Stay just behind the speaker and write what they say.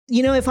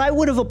if I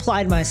would have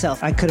applied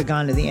myself, I could have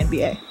gone to the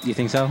NBA. You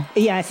think so?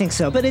 Yeah, I think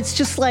so. But it's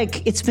just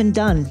like, it's been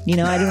done.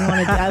 I didn't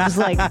want to, I was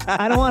like,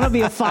 I don't want to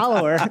be a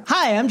follower.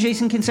 Hi, I'm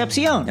Jason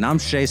Concepcion. And I'm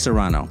Shea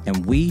Serrano.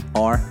 And we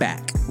are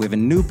back. We have a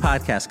new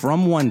podcast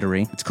from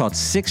Wondery. It's called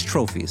Six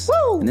Trophies.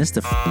 Woo! And it's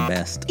the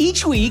best.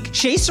 Each week,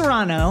 Shea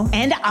Serrano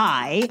and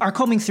I are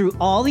combing through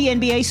all the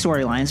NBA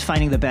storylines,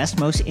 finding the best,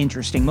 most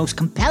interesting, most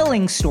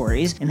compelling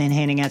stories, and then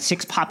handing out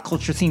 6 pop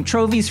culture themed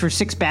trophies for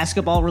 6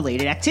 basketball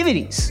related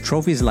activities.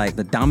 Trophies like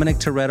the Dominic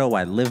Toretto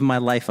I Live My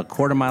Life a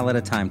Quarter Mile at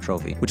a Time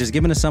trophy, which is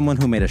given to someone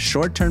who made a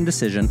short-term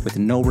decision with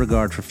no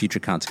regard for future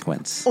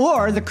consequence.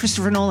 Or the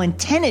Christopher Nolan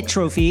Tenet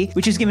trophy,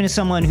 which is given to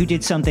someone who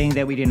did something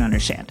that we didn't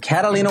understand.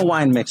 Catalina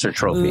Wine Mixer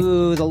trophy.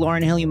 Ooh, the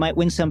Lauryn Hill, you might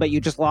win some, but you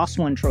just lost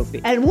one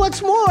trophy. And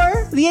what's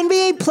more, the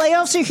NBA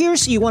playoffs are here,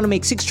 so you want to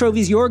make Six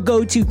Trophies your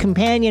go-to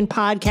companion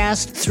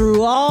podcast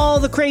through all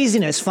the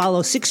craziness.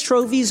 Follow Six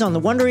Trophies on the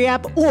Wondery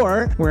app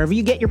or wherever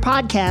you get your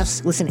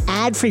podcasts. Listen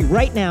ad-free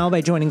right now by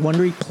joining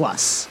Wondery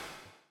Plus.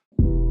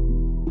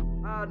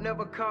 I'll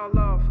never call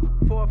off,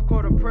 fourth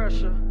quarter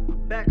pressure,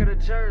 back of the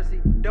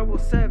jersey, double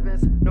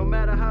sevens, no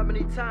matter how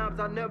many times,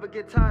 I'll never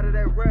get tired of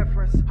that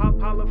reference,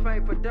 Hall of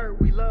Fame for dirt,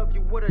 we love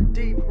you with a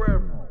deep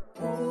reverence.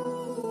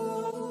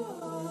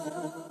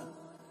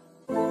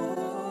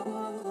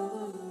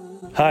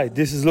 Hi,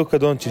 this is Luka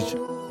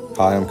Doncic.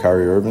 Hi, I'm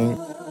Kyrie Irving.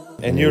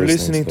 And you're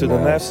listening to the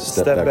Mavs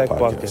Step Back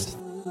Podcast.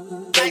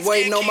 They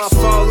waiting on my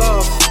fall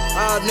off,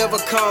 I'll never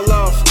call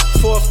off,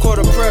 fourth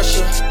quarter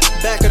pressure,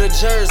 back of the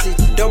jersey,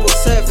 double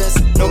sevens,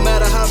 no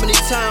matter how many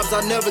times,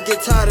 I never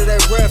get tired of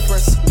that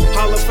reference,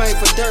 Hall of Fame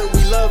for dirt,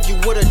 we love you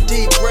with a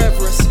deep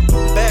reverence,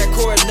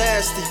 backcourt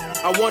nasty,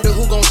 I wonder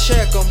who gon'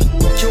 check him,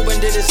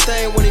 Cuban did his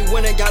thing when he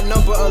went and got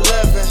number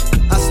 11,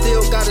 I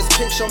still got his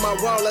picture on my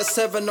wall at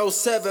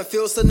 707,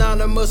 feel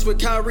synonymous with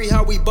Kyrie,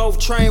 how we both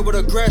train with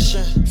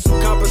aggression,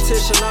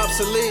 competition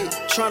obsolete,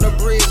 trying to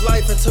breathe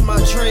life into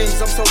my dreams,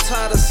 I'm so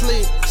tired of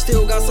sleep,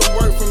 still got some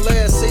work from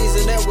last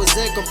season that was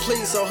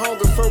incomplete, so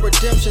hunger for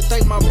redemption,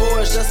 think my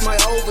boys just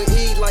might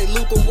overeat, like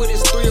Luka with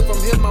his 3 of them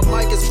hit, my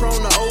mic is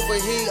prone to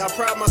overheat, I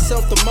pride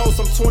myself the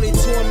most, I'm 22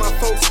 and my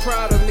folks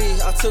proud of me,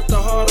 I took the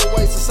hard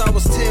away since I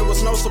was 10,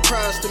 was no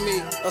surprise to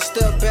me, a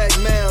step back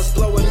Mavs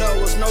blowing up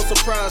was no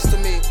surprise to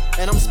me,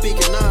 and I'm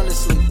speaking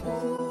honestly.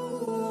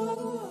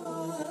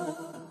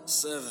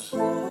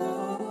 7.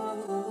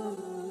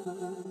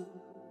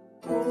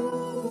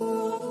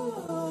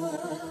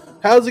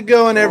 How's it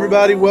going,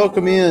 everybody?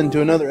 Welcome in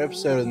to another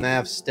episode of the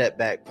Mavs Step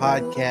Back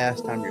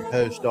Podcast. I'm your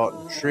host,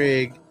 Dalton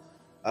Trigg.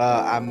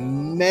 I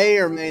may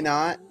or may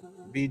not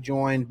be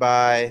joined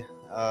by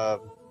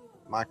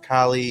my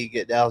colleague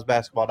at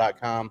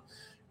DallasBasketball.com,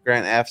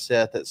 Grant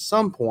Afseth, at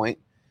some point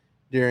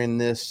during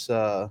this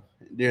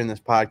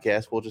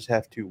podcast. We'll just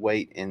have to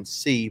wait and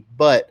see.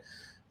 But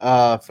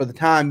for the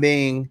time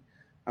being,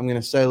 I'm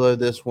going to solo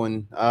this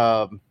one.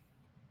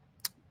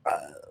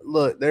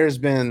 Look, it's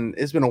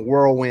been a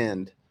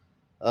whirlwind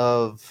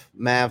of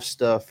Mavs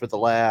stuff for the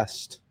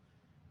last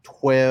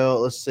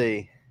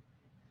 14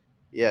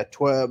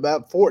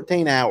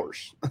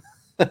 hours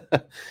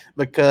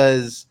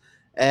because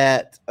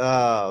at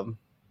 5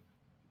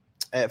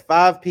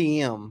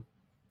 p.m.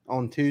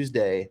 on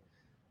Tuesday,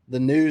 the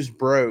news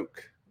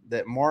broke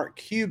that Mark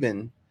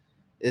Cuban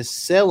is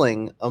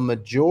selling a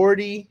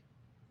majority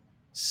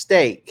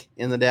stake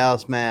in the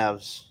Dallas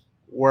Mavs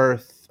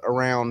worth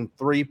around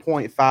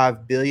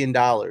 $3.5 billion.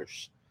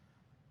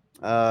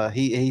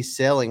 He's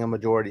selling a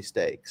majority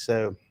stake.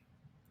 So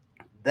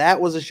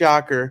that was a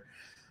shocker.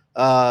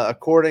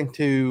 According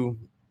to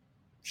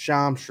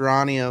Shams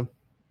Charania,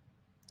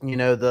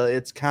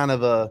 it's kind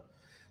of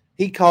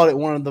he called it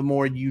one of the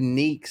more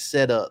unique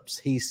setups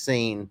he's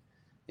seen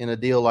in a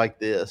deal like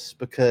this,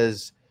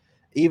 because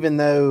even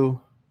though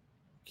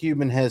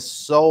Cuban has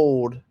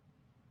sold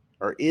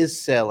or is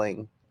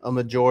selling a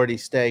majority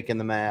stake in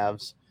the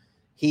Mavs,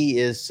 he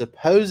is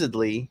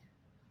supposedly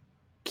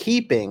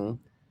keeping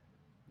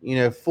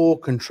full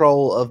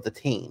control of the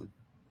team,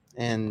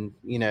 and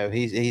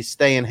he's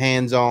staying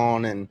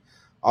hands-on and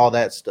all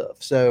that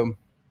stuff. So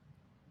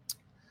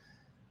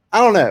I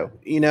don't know.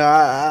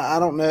 I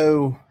don't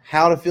know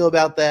how to feel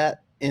about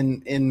that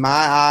in my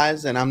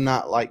eyes, and I'm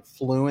not like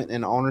fluent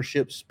in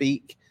ownership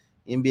speak,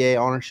 NBA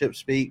ownership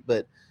speak,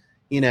 but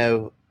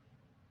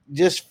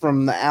just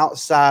from the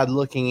outside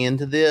looking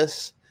into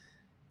this,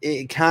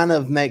 it kind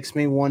of makes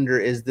me wonder,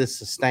 is this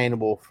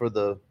sustainable for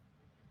the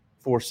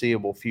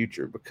foreseeable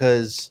future?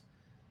 Because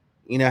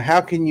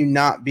how can you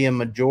not be a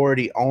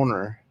majority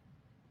owner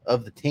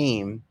of the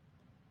team,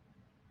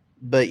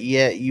 but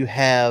yet you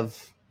have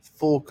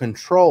full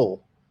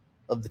control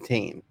of the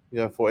team?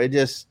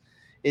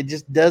 It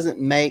just doesn't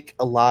make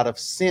a lot of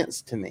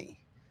sense to me.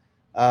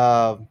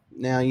 Now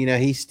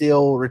he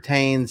still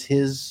retains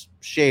his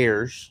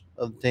shares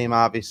of the team,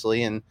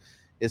 obviously, and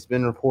it's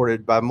been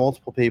reported by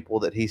multiple people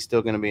that he's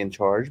still going to be in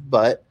charge,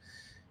 but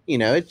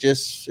it's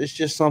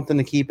just something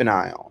to keep an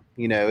eye on.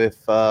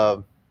 If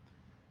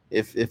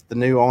the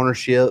new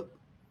ownership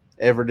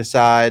ever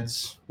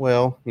decides,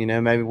 well,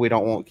 maybe we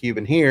don't want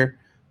Cuban here,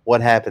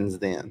 what happens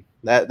then?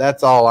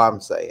 That's all I'm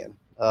saying.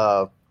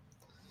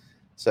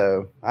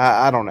 So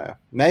I don't know.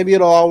 Maybe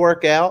it'll all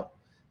work out.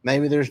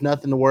 Maybe there's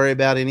nothing to worry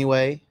about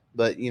anyway.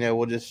 But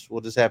we'll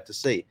just have to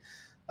see.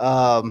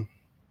 I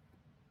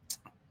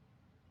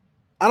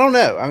don't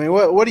know. I mean,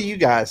 what do you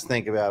guys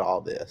think about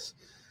all this?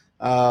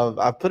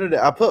 I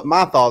put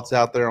my thoughts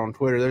out there on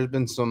Twitter. There's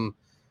been some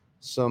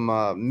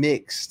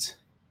mixed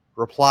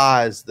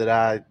replies that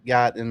I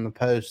got in the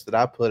post that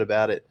I put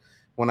about it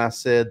when I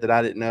said that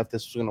I didn't know if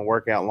this was going to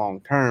work out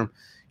long term.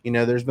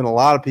 There's been a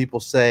lot of people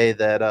say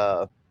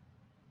that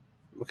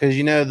because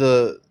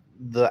the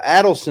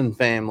Adelson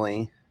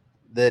family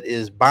that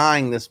is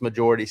buying this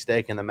majority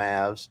stake in the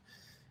Mavs,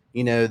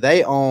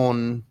 they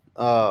own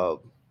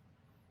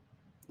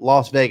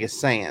Las Vegas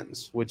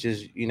Sands, which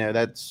is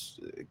that's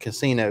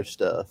casino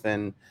stuff,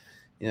 and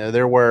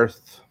they're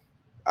worth.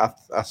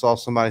 I saw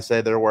somebody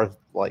say they're worth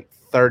like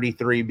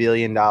 $33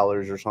 billion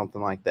or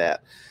something like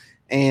that,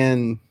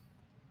 and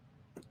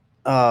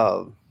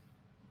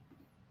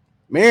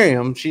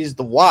Miriam, she's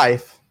the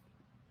wife,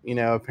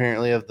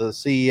 apparently of the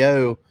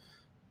CEO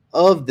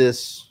of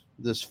this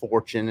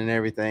fortune and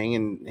everything,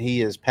 and he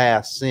has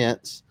passed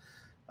since.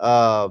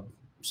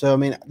 So I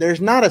mean,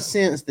 there's not a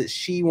sense that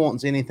she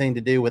wants anything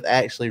to do with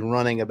actually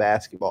running a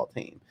basketball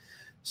team.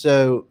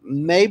 So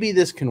maybe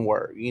this can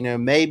work.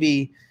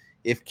 Maybe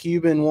if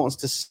Cuban wants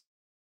to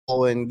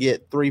sell and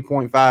get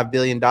 $3.5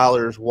 billion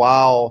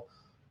while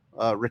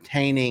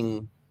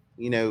retaining,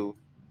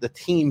 the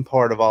team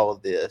part of all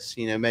of this,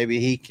 maybe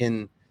he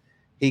can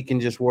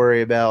just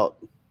worry about,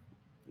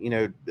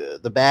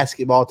 the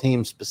basketball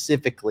team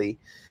specifically,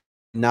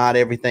 not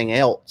everything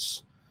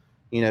else,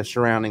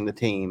 surrounding the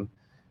team.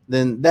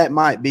 Then that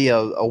might be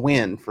a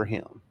win for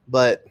him.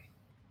 But,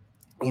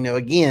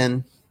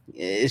 again,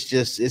 it's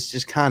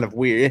just kind of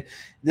weird.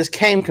 This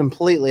came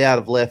completely out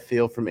of left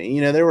field for me.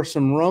 There were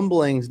some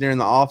rumblings during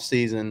the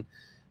offseason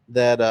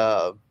that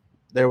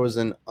there was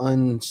an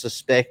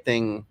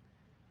unsuspecting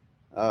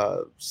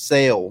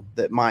sale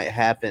that might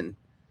happen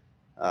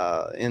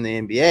in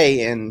the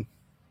NBA. And,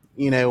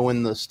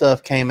 when the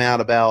stuff came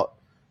out about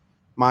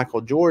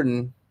Michael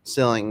Jordan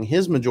selling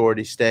his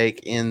majority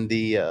stake in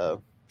the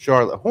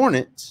Charlotte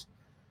Hornets,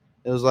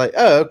 it was like,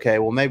 oh, okay,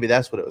 well, maybe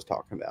that's what it was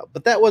talking about.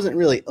 But that wasn't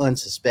really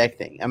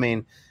unsuspecting. I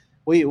mean,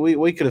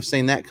 we could have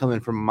seen that coming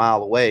from a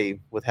mile away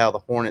with how the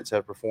Hornets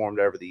have performed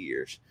over the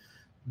years.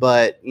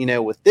 But,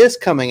 with this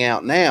coming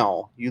out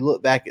now, you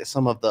look back at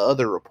some of the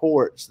other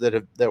reports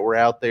that were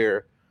out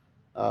there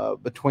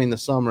between the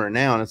summer and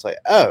now, and it's like,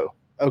 oh,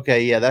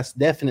 okay, yeah, that's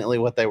definitely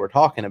what they were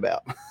talking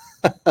about.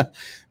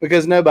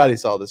 Because nobody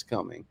saw this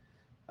coming.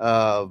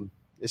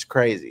 It's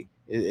crazy.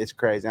 It's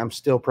crazy. I'm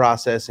still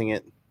processing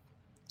it.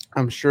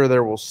 I'm sure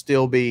there will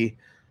still be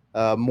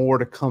more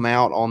to come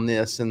out on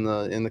this in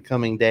the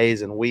coming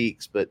days and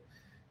weeks, but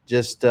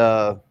just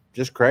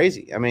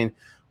crazy. I mean,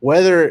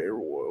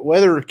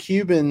 whether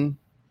Cuban,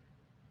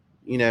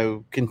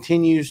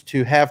 continues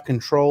to have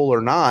control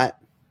or not,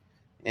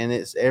 and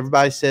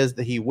everybody says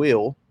that he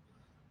will,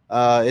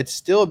 it's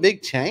still a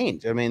big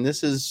change. I mean,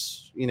 this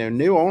is,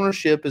 new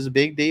ownership is a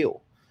big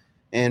deal,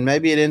 and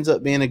maybe it ends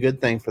up being a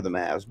good thing for the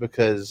Mavs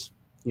because,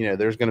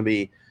 there's going to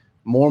be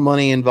more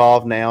money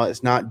involved now.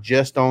 It's not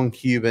just on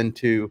Cuban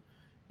to,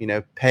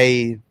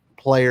 pay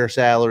player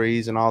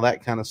salaries and all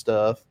that kind of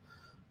stuff.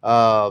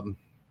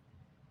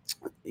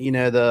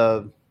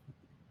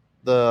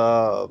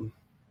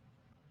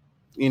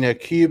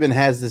 Cuban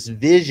has this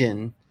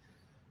vision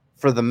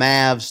for the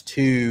Mavs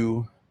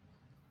to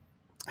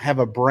have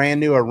a brand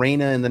new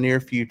arena in the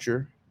near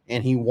future,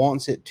 and he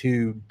wants it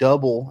to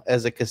double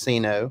as a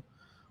casino.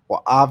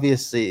 Well,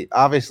 obviously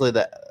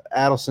the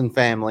Adelson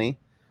family,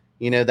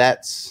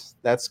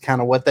 that's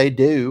kind of what they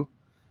do.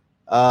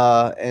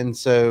 And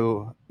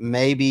so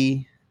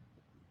maybe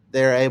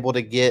they're able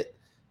to get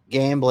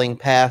gambling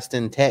passed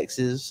in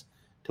Texas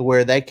to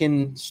where they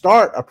can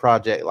start a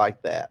project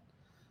like that.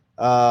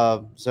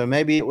 So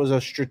maybe it was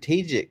a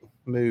strategic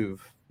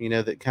move,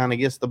 that kind of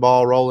gets the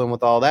ball rolling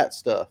with all that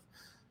stuff.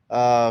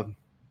 I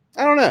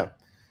don't know.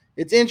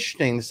 It's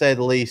interesting to say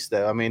the least,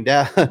 though. I mean,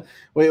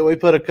 we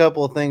put a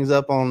couple of things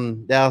up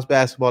on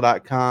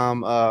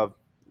DallasBasketball.com.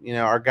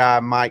 Our guy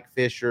Mike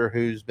Fisher,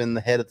 who's been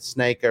the head of the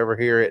snake over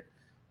here at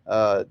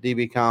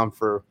DBCom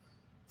for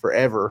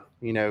forever,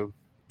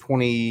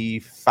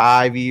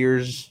 25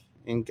 years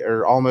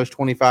or almost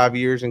 25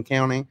 years and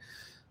counting.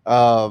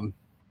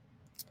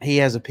 He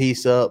has a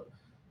piece up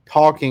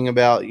talking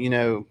about,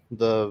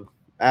 the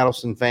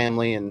Adelson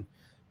family and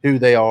who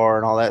they are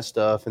and all that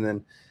stuff. And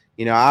then,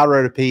 I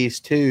wrote a piece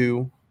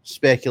too,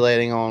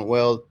 speculating on,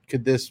 well,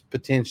 could this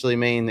potentially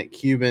mean that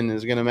Cuban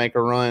is going to make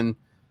a run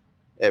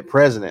at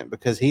president?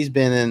 Because he's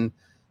been in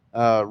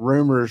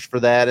rumors for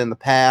that in the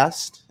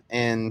past.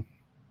 And,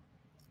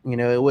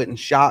 it wouldn't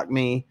shock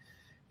me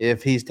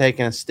if he's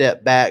taken a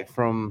step back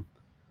from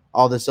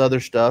all this other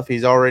stuff.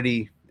 He's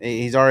already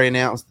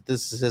announced that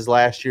this is his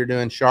last year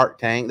doing Shark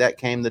Tank. That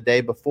came the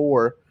day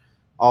before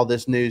all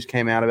this news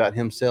came out about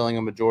him selling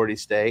a majority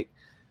stake.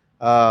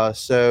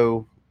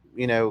 So,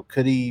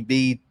 could he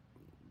be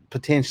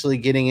potentially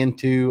getting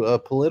into a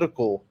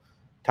political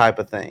type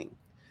of thing?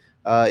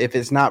 If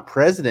it's not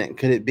president,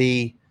 could it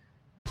be?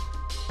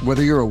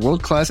 Whether you're a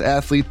world-class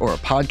athlete or a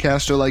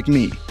podcaster like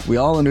me, we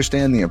all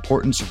understand the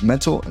importance of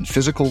mental and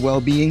physical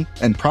well-being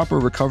and proper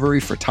recovery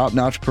for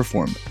top-notch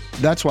performance.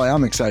 That's why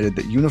I'm excited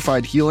that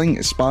Unified Healing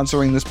is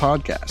sponsoring this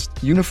podcast.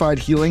 Unified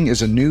Healing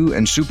is a new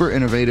and super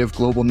innovative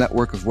global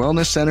network of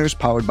wellness centers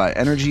powered by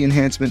Energy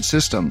Enhancement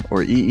System,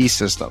 or EE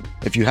System.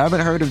 If you haven't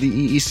heard of the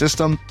EE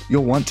System,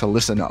 you'll want to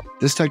listen up.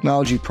 This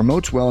technology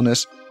promotes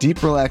wellness,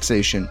 deep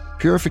relaxation,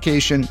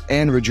 purification,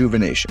 and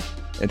rejuvenation.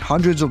 In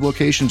hundreds of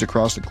locations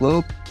across the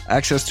globe,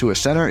 access to a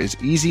center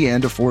is easy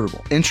and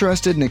affordable.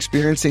 Interested in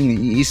experiencing the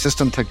EE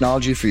System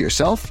technology for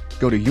yourself?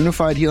 Go to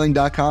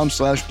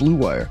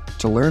unifiedhealing.com/bluewire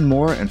to learn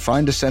more and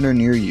find a center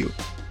near you.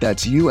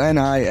 That's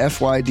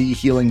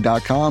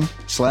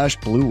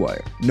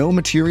unifydhealing.com/bluewire. No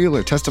material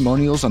or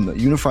testimonials on the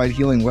Unified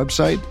Healing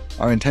website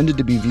are intended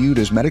to be viewed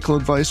as medical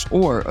advice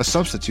or a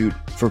substitute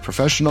for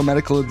professional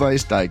medical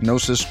advice,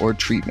 diagnosis, or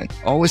treatment.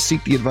 Always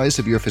seek the advice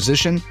of your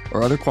physician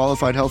or other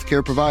qualified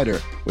healthcare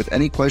provider with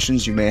any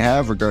questions you may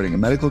have regarding a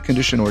medical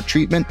condition or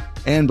treatment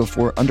and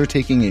before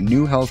undertaking a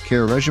new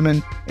healthcare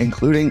regimen,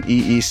 including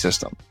EE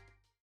System.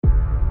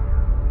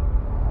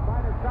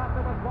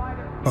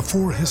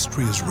 Before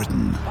history is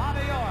written,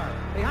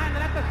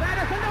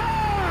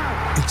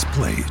 it's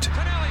played.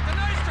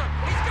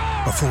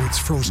 Before it's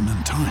frozen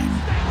in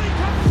time,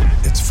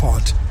 it's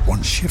fought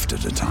one shift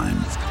at a time.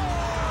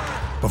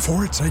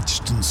 Before it's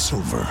etched in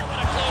silver,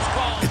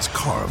 it's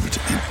carved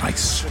in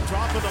ice.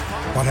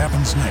 What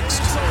happens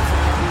next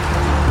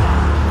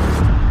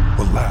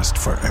will last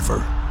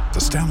forever.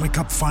 The Stanley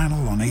Cup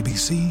Final on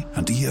ABC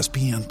and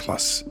ESPN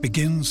Plus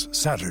begins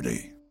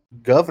Saturday.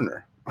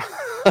 Governor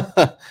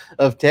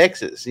of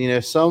Texas,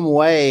 some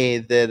way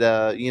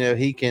that,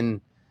 he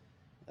can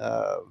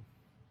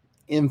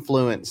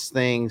influence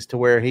things to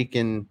where he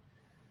can,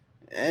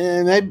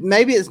 and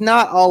maybe it's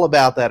not all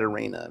about that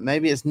arena.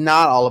 Maybe it's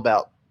not all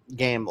about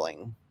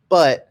gambling,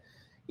 but,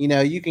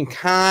 you can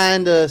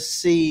kind of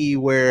see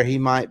where he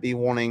might be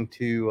wanting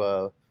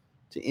to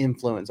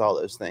influence all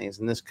those things.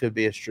 And this could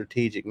be a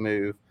strategic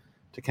move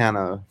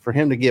to for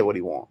him to get what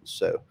he wants.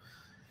 So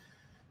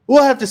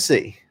we'll have to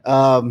see.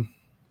 I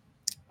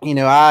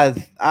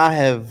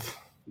have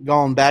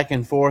gone back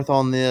and forth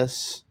on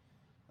this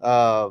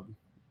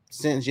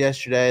since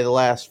yesterday, the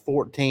last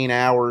 14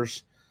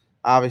 hours.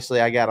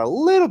 Obviously, I got a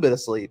little bit of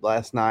sleep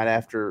last night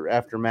after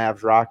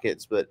Mavs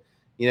Rockets, but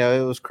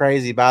it was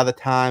crazy. By the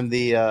time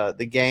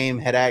the game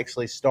had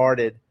actually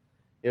started,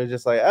 it was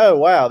just like, oh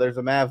wow, there's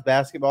a Mavs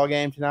basketball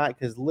game tonight,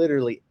 because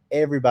literally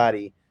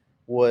everybody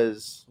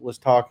was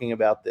talking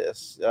about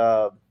this.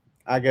 I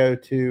go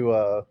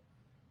to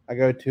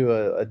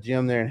a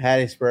gym there in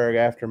Hattiesburg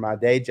after my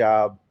day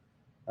job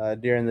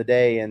during the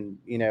day, and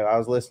I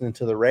was listening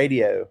to the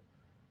radio,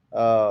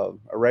 a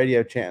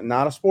radio channel,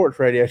 not a sports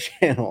radio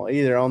channel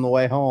either, on the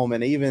way home,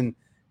 and even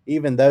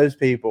those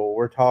people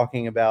were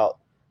talking about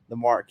the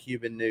Mark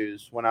Cuban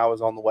news when I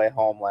was on the way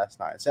home last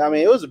night. So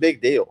it was a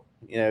big deal.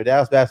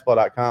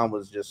 DallasBasketball.com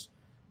was just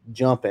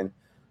jumping.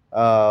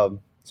 But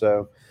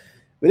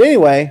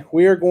anyway,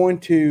 we are going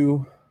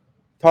to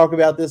talk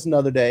about this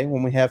another day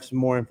when we have some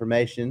more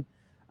information.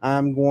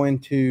 I'm going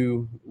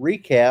to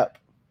recap,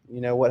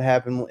 what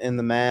happened in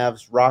the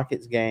Mavs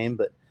Rockets game.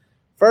 But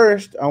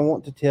first, I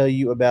want to tell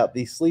you about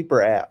the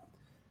Sleeper app.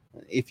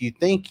 If you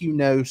think you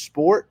know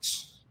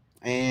sports,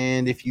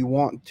 and if you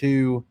want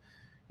to,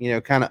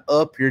 kind of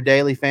up your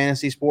daily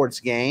fantasy sports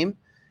game,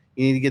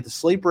 you need to get the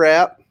Sleeper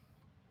app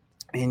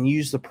and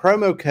use the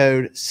promo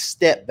code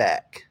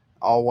STEPBACK,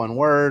 all one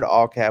word,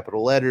 all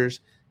capital letters,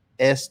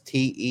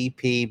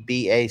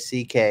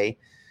 STEPBACK.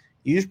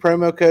 Use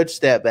promo code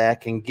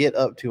STEPBACK and get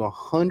up to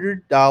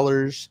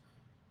 $100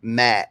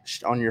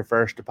 matched on your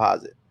first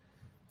deposit.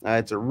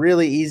 It's a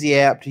really easy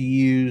app to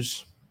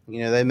use.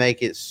 They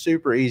make it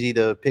super easy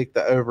to pick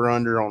the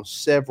over-under on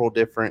several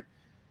different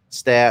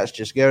stats.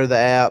 Just go to the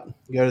app,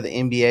 go to the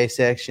NBA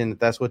section if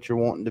that's what you're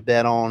wanting to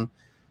bet on.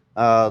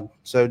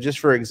 So just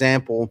for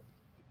example,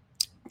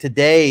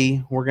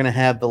 today we're going to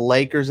have the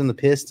Lakers and the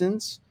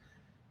Pistons.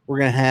 We're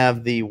going to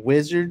have the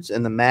Wizards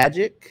and the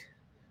Magic.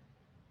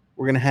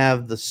 We're going to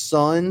have the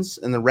Suns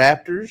and the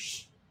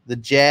Raptors, the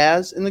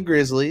Jazz and the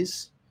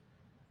Grizzlies,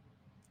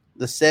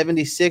 the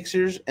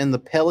 76ers and the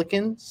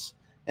Pelicans,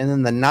 and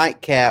then the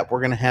nightcap, we're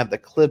going to have the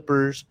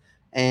Clippers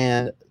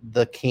and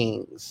the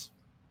Kings.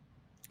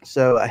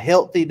 So a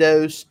healthy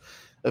dose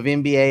of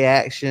NBA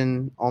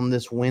action on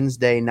this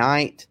Wednesday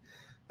night.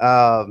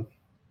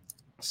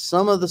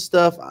 Some of the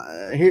stuff,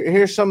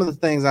 here's some of the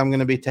things I'm going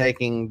to be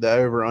taking the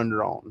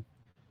over-under on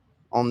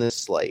this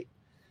slate.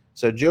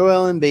 So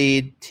Joel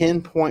Embiid,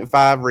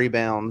 10.5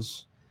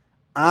 rebounds.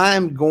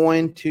 I'm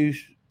going to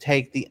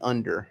take the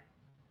under.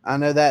 I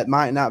know that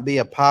might not be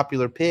a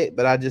popular pick,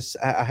 but I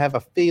have a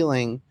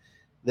feeling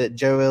that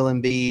Joel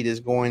Embiid is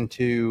going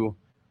to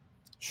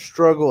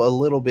struggle a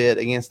little bit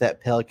against that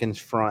Pelicans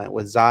front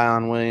with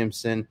Zion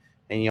Williamson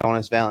and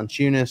Jonas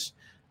Valanciunas.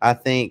 I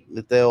think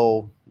that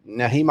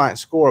now he might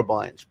score a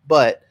bunch,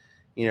 but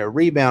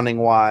rebounding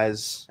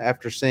wise,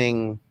 after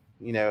seeing,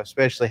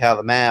 especially how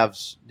the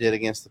Mavs did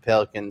against the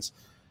Pelicans.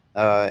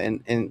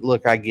 And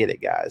look, I get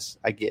it, guys.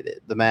 I get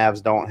it. The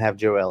Mavs don't have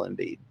Joel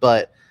Embiid,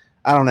 but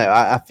I don't know.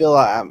 I feel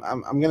like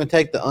I'm going to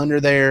take the under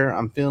there.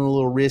 I'm feeling a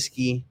little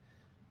risky.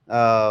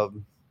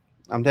 I'm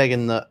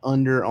taking the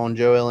under on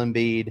Joel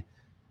Embiid,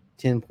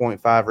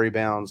 10.5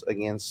 rebounds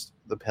against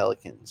the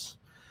Pelicans.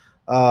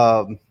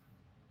 Kevin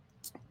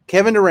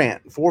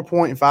Durant,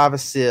 4.5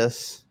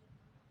 assists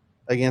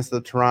against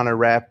the Toronto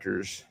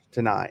Raptors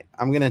tonight.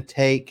 I'm going to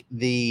take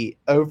the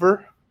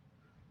over.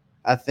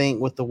 I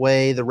think with the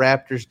way the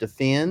Raptors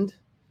defend,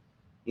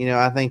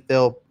 I think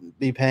they'll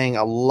be paying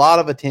a lot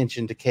of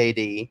attention to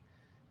KD,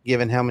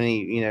 given how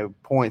many,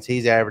 points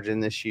he's averaging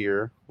this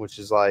year, which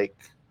is like,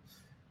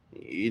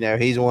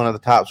 he's one of the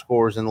top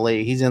scorers in the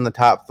league. He's in the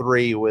top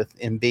 3 with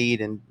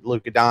Embiid and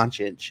Luka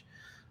Doncic.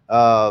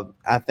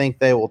 I think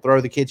they will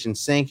throw the kitchen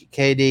sink at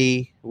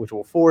KD, which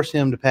will force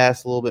him to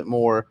pass a little bit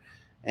more.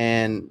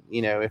 And,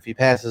 if he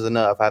passes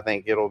enough, I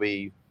think it'll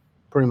be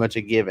pretty much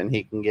a given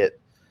he can get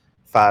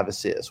 5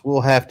 assists.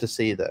 We'll have to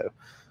see, though.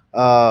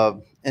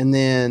 And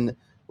then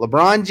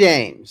LeBron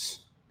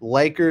James,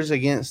 Lakers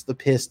against the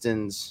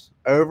Pistons,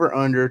 over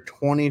under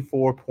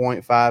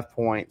 24.5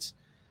 points.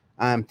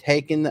 I'm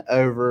taking the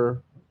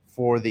over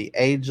for the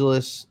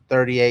ageless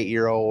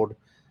 38-year-old.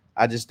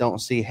 I just don't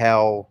see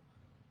how,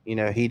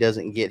 he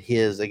doesn't get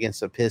his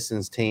against a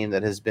Pistons team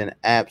that has been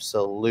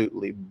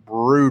absolutely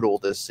brutal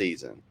this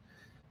season.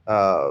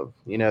 They're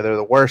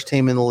the worst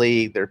team in the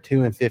league. They're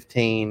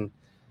 2-15.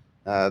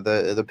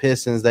 The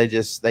Pistons,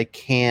 they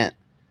can't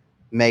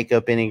make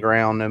up any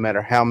ground no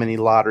matter how many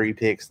lottery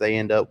picks they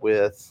end up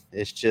with.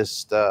 It's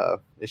just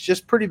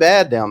pretty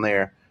bad down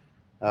there,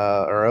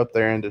 or up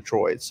there in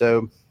Detroit.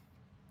 So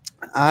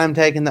I'm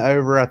taking the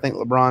over. I think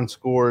LeBron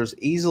scores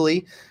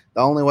easily.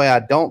 The only way I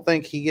don't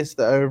think he gets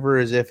the over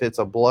is if it's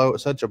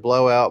such a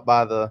blowout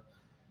by the,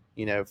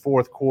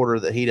 fourth quarter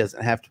that he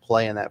doesn't have to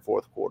play in that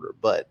fourth quarter.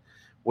 But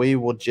we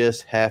will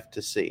just have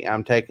to see.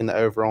 I'm taking the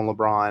over on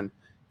LeBron,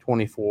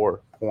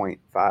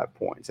 24.5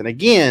 points. And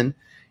again,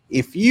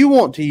 if you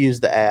want to use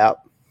the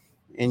app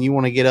and you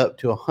want to get up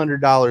to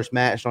 $100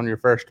 matched on your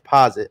first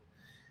deposit,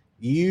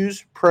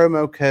 use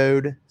promo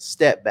code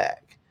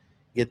STEPBACK.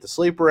 Get the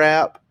Sleeper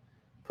app,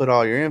 put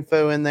all your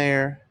info in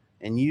there,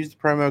 and use the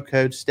promo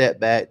code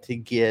STEPBACK to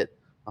get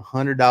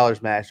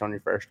 $100 matched on your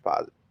first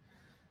deposit.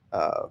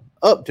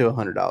 Up to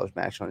 $100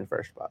 matched on your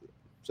first deposit.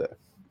 So,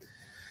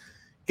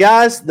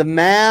 guys, the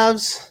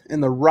Mavs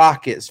and the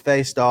Rockets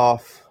faced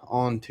off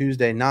on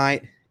Tuesday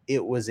night.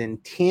 It was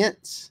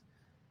intense.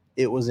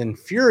 It was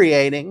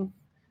infuriating.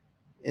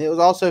 It was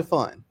also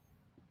fun.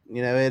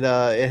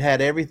 It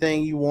had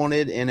everything you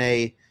wanted in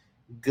a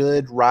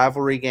good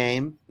rivalry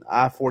game,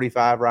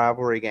 I-45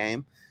 rivalry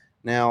game.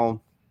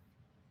 Now,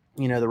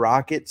 the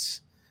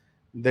Rockets,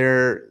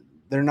 they're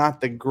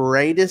not the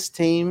greatest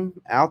team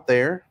out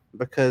there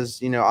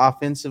because,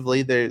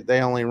 offensively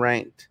they only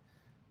rank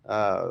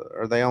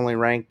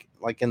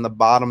like in the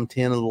bottom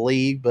 10 of the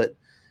league, but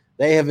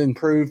they have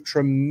improved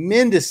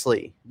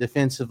tremendously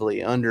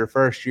defensively under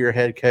first-year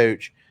head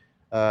coach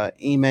Ime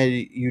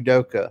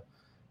Udoka.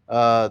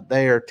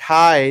 They are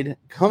tied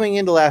coming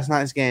into last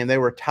night's game. They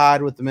were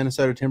tied with the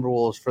Minnesota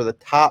Timberwolves for the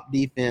top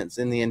defense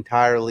in the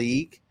entire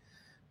league.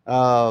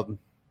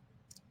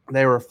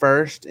 They were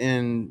first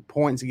in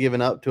points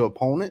given up to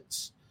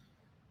opponents.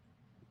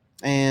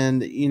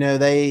 And,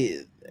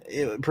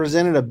 it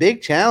presented a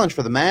big challenge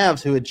for the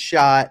Mavs, who had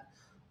shot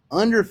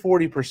under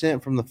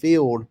 40% from the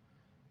field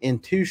in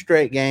 2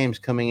 straight games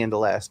coming into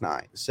last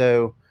night.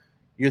 So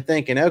you're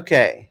thinking,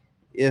 okay,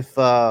 if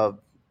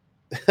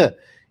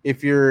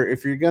if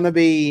you're going to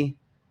be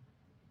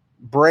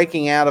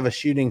breaking out of a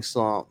shooting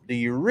slump, do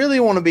you really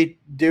want to be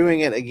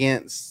doing it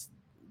against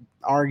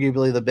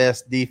arguably the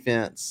best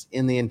defense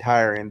in the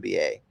entire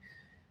NBA?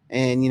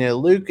 And,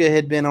 Luka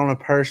had been on a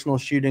personal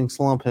shooting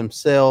slump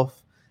himself.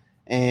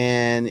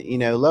 And,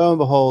 lo and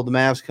behold, the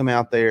Mavs come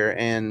out there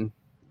and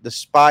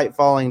despite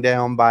falling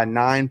down by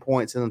 9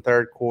 points in the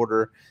third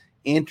quarter,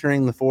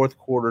 entering the fourth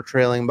quarter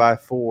trailing by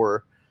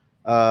 4,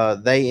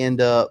 they end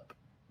up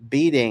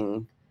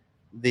beating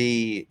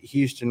the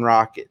Houston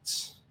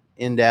Rockets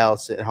in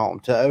Dallas at home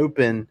to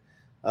open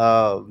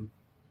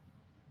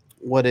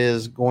what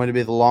is going to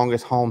be the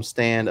longest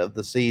homestand of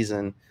the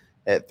season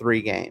at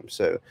 3 games.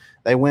 So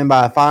they win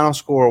by a final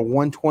score of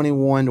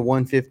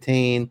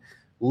 121-115.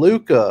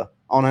 Luka,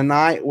 on a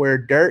night where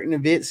Dirk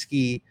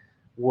Nowitzki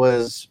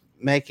was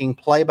making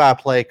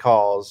play-by-play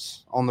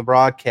calls on the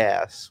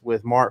broadcast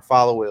with Mark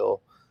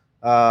Followill,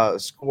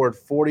 scored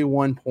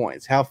 41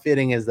 points. How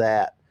fitting is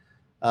that?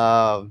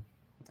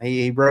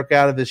 He broke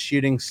out of his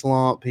shooting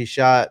slump. He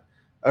shot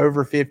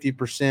over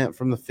 50%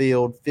 from the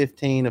field,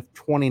 15 of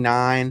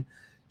 29,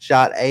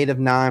 shot 8 of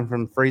 9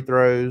 from free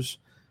throws.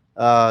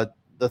 The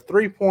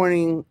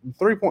three-point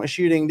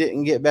shooting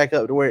didn't get back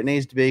up to where it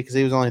needs to be because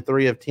he was only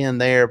 3 of 10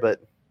 there, but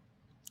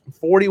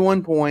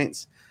 41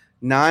 points,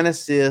 9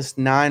 assists,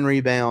 9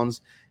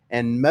 rebounds,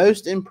 and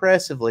most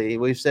impressively,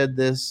 we've said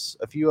this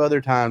a few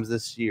other times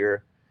this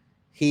year,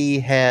 he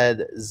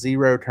had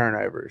 0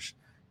 turnovers.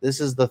 This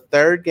is the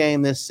 3rd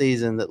game this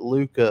season that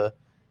Luka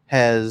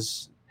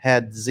has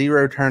had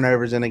 0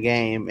 turnovers in a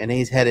game, and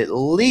he's had at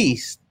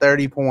least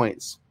 30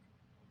 points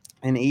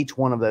in each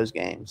one of those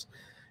games.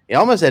 He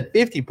almost had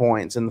 50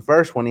 points in the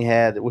first one he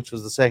had, which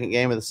was the second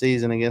game of the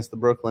season against the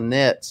Brooklyn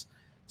Nets.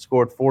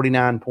 Scored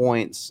 49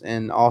 points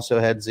and also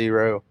had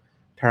 0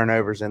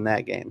 turnovers in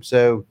that game.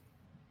 So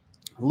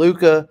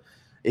Luka,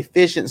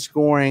 efficient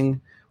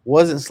scoring,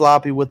 wasn't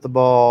sloppy with the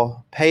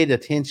ball, paid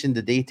attention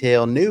to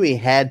detail, knew he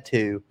had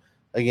to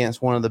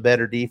against one of the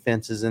better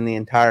defenses in the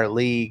entire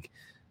league.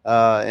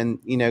 And,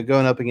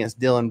 going up against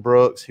Dillon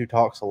Brooks, who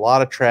talks a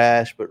lot of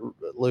trash, but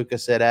Luka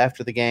said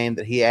after the game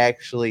that he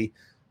actually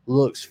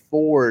looks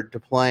forward to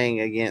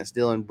playing against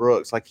Dillon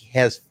Brooks. Like, he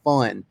has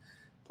fun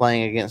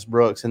playing against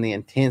Brooks and the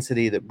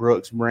intensity that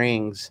Brooks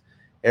brings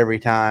every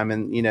time.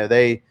 And,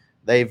 they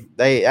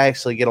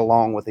actually get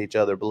along with each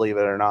other, believe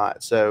it or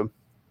not. So,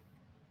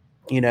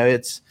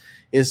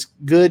 it's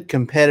good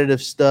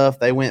competitive stuff.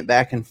 They went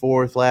back and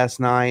forth last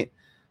night.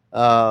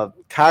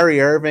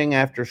 Kyrie Irving,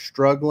 after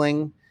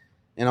struggling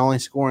and only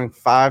scoring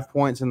 5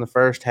 points in the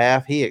first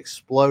half, he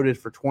exploded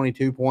for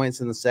 22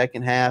 points in the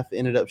second half,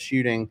 ended up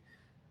shooting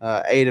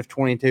 8 of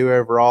 22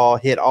 overall,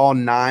 hit all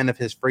 9 of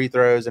his free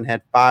throws and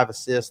had 5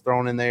 assists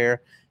thrown in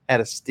there,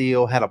 had a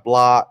steal, had a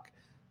block,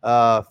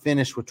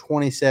 finished with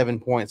 27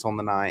 points on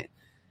the night.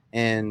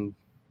 And,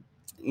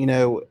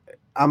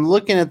 I'm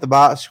looking at the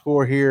box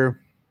score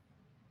here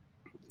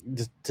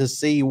to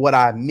see what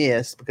I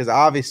missed, because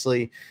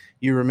obviously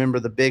you remember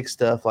the big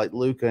stuff like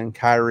Luka and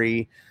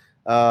Kyrie.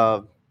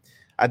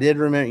 I did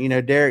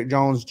remember, Derek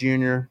Jones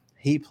Jr.,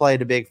 he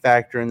played a big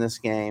factor in this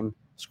game.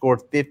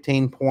 Scored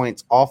 15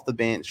 points off the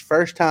bench.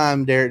 First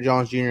time Derek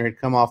Jones Jr. had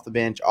come off the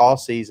bench all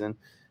season.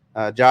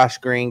 Josh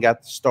Green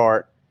got the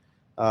start,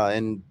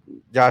 and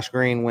Josh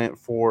Green went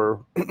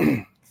for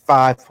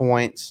 5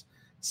 points,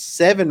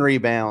 7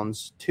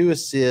 rebounds, 2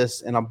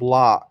 assists, and a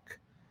block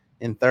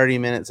in 30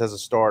 minutes as a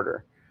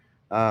starter.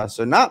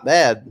 So not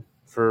bad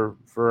for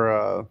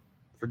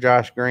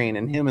Josh Green.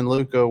 And him and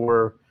Luka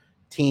were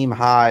team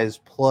highs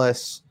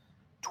plus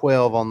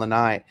 12 on the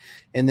night.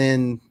 And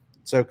then,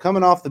 so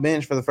coming off the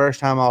bench for the first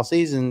time all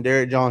season,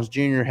 Derek Jones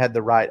Jr. had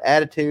the right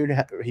attitude.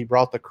 He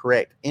brought the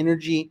correct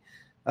energy,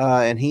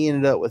 and he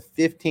ended up with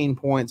 15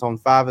 points on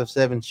 5 of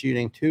 7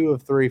 shooting, 2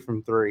 of 3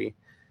 from 3.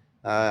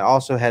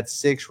 Also had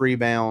 6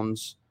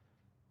 rebounds,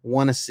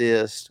 1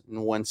 assist,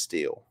 and 1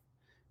 steal,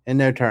 and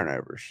no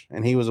turnovers.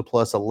 And he was a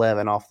plus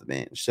 11 off the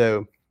bench.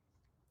 So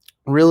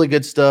really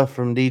good stuff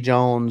from D.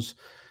 Jones.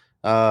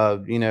 Jason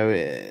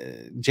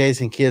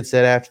Kidd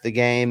said after the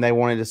game they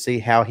wanted to see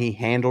how he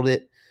handled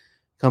it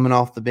coming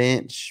off the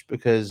bench,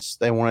 because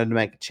they wanted to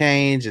make a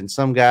change, and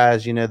some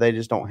guys, they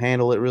just don't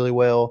handle it really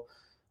well.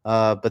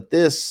 But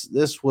this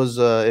was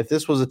if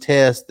this was a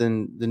test,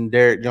 then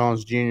Derek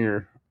Jones Jr.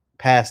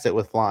 passed it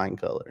with flying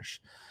colors.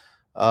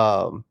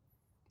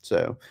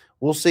 So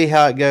we'll see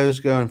how it goes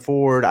going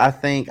forward. I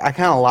think I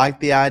kind of like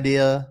the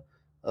idea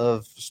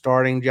of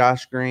starting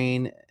Josh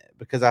Green,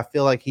 because I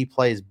feel like he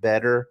plays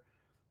better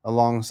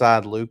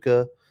alongside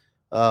Luka.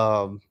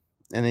 And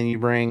then you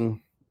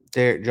bring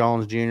Derek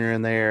Jones Jr.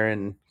 in there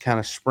and kind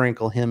of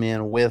sprinkle him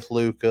in with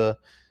Luka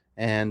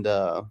and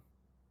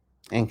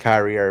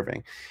Kyrie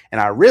Irving. And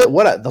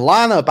the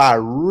lineup I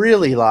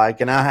really like,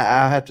 and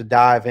I have to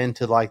dive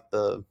into like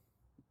the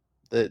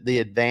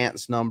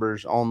advanced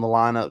numbers on the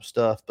lineup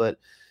stuff, but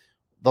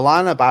the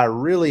lineup I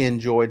really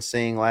enjoyed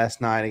seeing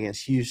last night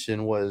against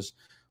Houston was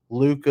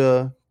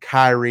Luka,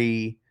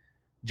 Kyrie,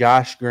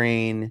 Josh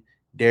Green,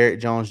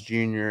 Derek Jones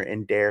Jr.,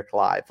 and Derek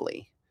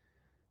Lively.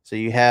 So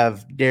you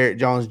have Derek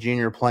Jones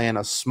Jr. playing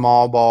a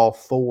small ball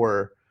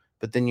 4,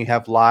 but then you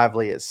have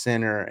Lively at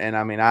center. And,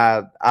 I mean,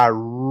 I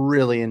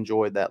really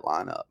enjoyed that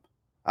lineup.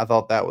 I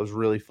thought that was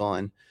really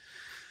fun.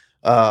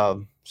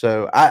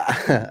 So,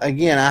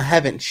 I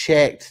haven't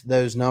checked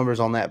those numbers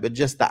on that, but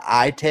just the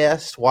eye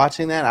test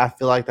watching that, I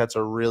feel like that's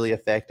a really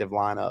effective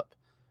lineup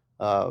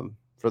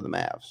for the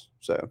Mavs.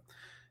 So,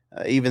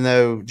 even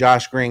though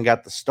Josh Green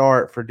got the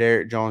start for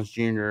Derek Jones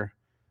Jr.,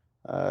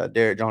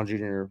 Derek Jones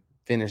Jr.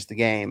 finished the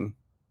game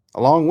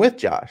along with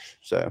Josh.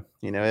 So,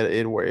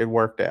 it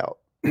worked out.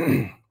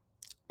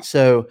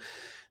 So,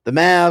 the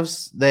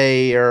Mavs,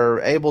 they are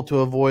able to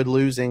avoid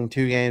losing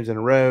 2 games in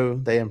a row.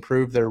 They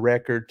improved their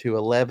record to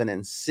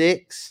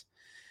 11-6,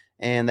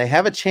 and they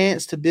have a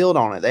chance to build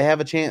on it. They have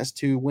a chance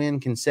to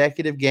win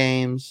consecutive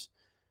games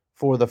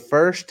for the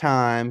first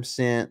time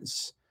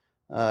since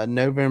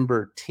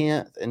November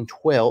 10th and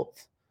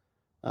 12th,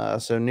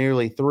 so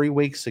nearly 3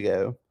 weeks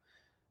ago.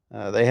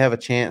 They have a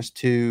chance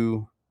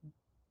to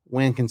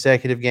win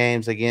consecutive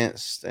games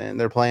against, and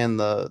they're playing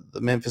the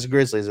Memphis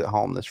Grizzlies at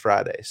home this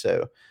Friday.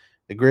 So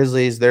the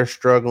Grizzlies, they're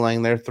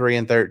struggling. They're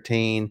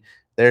 3-13.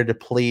 They're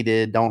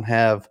depleted. Don't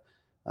have,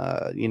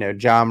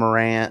 Ja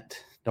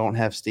Morant. Don't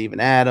have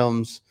Steven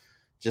Adams.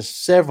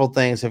 Just several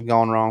things have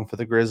gone wrong for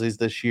the Grizzlies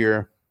this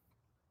year.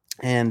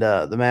 And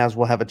the Mavs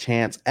will have a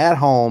chance at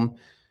home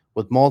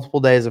with multiple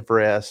days of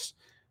rest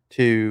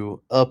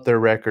to up their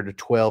record to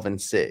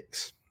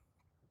 12-6.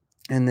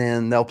 and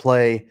then they'll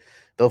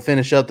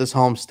finish up this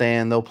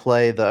homestand. They'll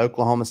play the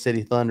Oklahoma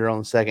City Thunder on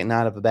the second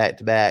night of a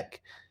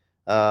back-to-back,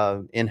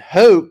 in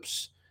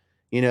hopes,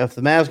 if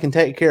the Mavs can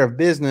take care of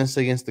business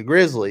against the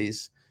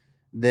Grizzlies,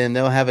 then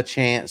they'll have a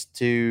chance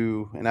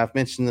to, and I've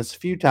mentioned this a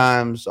few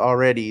times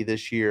already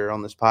this year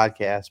on this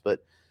podcast,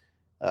 but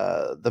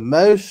the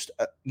most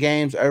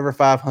games over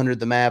 500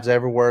 the Mavs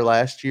ever were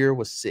last year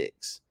was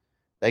 6.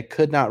 They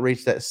could not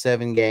reach that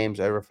 7 games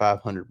over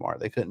 500 mark.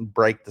 They couldn't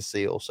break the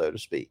seal, so to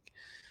speak.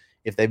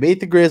 If they beat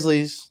the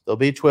Grizzlies, they'll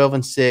be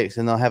 12-6,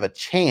 and they'll have a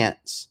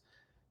chance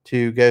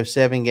to go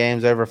 7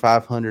 games over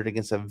 500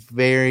 against a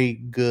very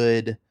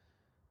good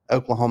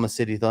Oklahoma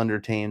City Thunder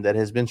team that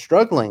has been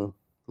struggling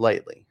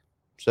lately.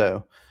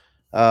 So,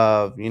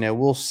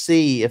 we'll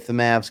see if the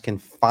Mavs can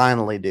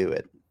finally do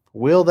it.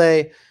 Will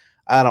they?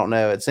 I don't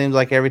know. It seems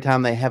like every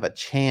time they have a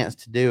chance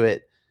to do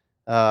it,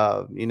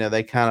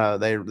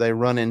 they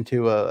run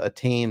into a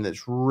team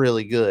that's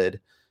really good.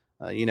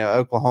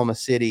 Oklahoma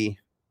City,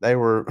 they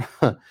were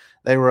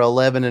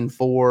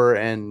 11-4,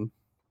 and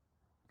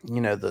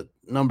the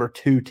number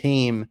 2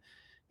 team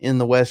in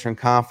the Western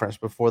Conference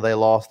before they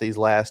lost these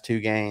last 2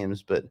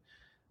 games, but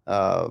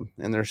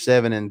and they're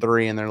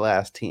 7-3 in their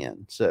last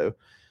 10. So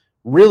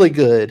really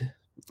good.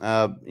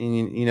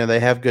 They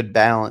have good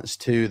balance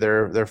too.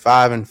 They're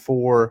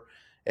 5-4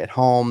 at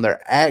home.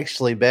 They're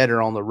actually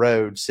better on the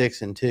road,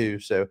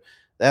 6-2. So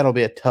that'll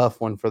be a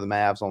tough one for the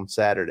Mavs on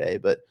Saturday,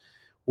 but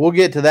we'll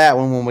get to that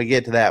one when we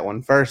get to that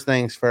one. First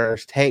things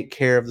first, take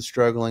care of the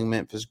struggling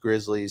Memphis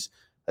Grizzlies,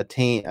 a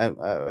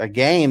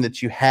game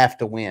that you have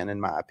to win, in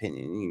my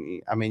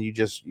opinion.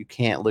 You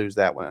can't lose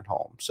that one at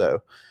home.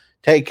 So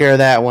take care of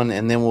that one,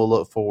 and then we'll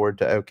look forward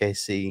to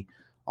OKC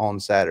on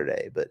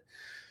Saturday. But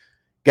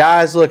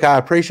guys, look, I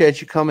appreciate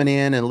you coming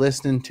in and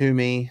listening to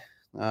me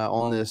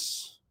on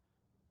this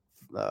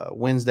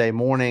Wednesday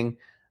morning.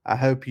 I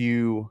hope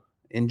you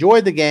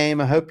enjoyed the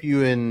game. I hope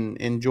you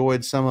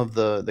enjoyed some of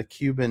the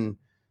Cuban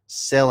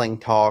selling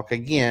talk.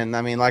 Again,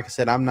 like I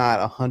said, I'm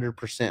not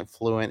 100%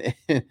 fluent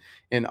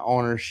in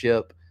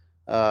ownership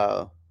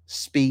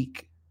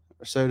speak,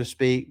 so to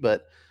speak,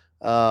 but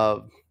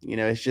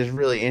it's just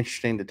really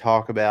interesting to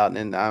talk about,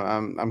 and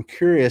I'm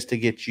curious to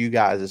get you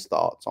guys'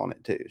 thoughts on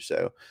it too.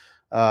 So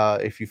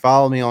if you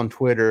follow me on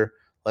Twitter,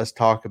 let's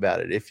talk about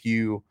it. If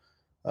you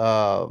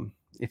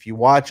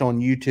watch on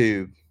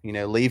YouTube,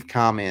 leave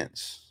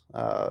comments.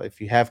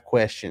 If you have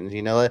questions,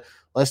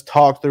 let's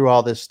talk through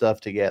all this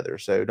stuff together.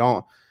 So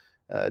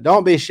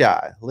don't be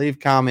shy. Leave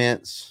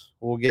comments.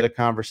 We'll get a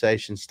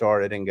conversation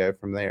started and go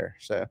from there.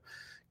 So,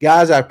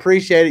 guys, I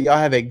appreciate it. Y'all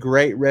have a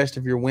great rest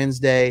of your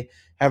Wednesday.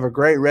 Have a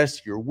great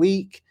rest of your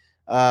week.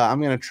 I'm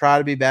going to try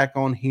to be back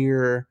on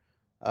here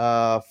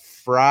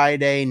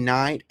Friday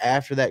night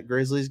after that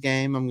Grizzlies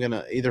game. I'm going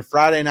to either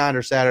Friday night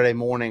or Saturday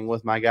morning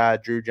with my guy,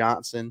 Drew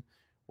Johnson.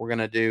 We're going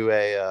to do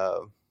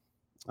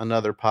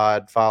another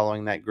pod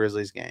following that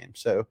Grizzlies game.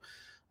 So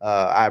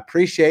I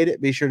appreciate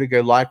it. Be sure to go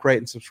like, rate,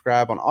 and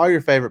subscribe on all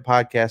your favorite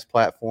podcast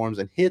platforms,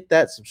 and hit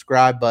that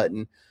subscribe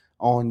button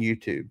on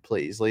YouTube.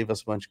 Please leave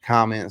us a bunch of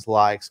comments,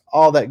 likes,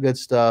 all that good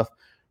stuff.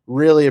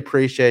 Really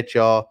appreciate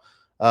y'all.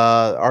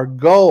 Our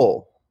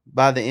goal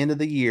by the end of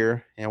the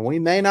year, and we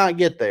may not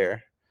get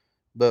there,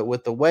 but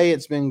with the way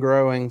it's been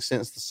growing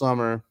since the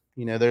summer,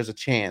 there's a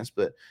chance.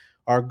 But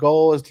our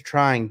goal is to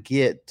try and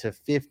get to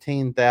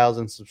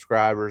 15,000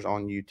 subscribers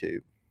on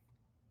YouTube.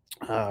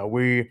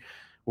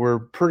 We're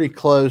pretty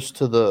close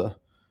to the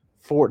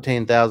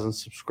 14,000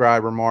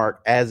 subscriber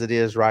mark as it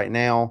is right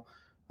now.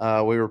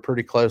 We were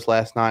pretty close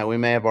last night. We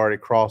may have already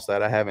crossed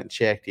that. I haven't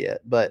checked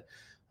yet, but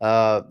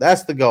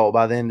that's the goal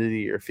by the end of the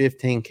year,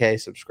 15K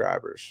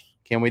subscribers.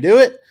 Can we do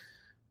it?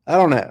 I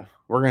don't know.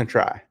 We're going to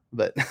try.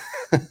 But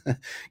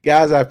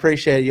guys, I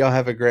appreciate it. Y'all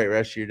have a great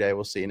rest of your day.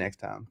 We'll see you next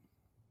time.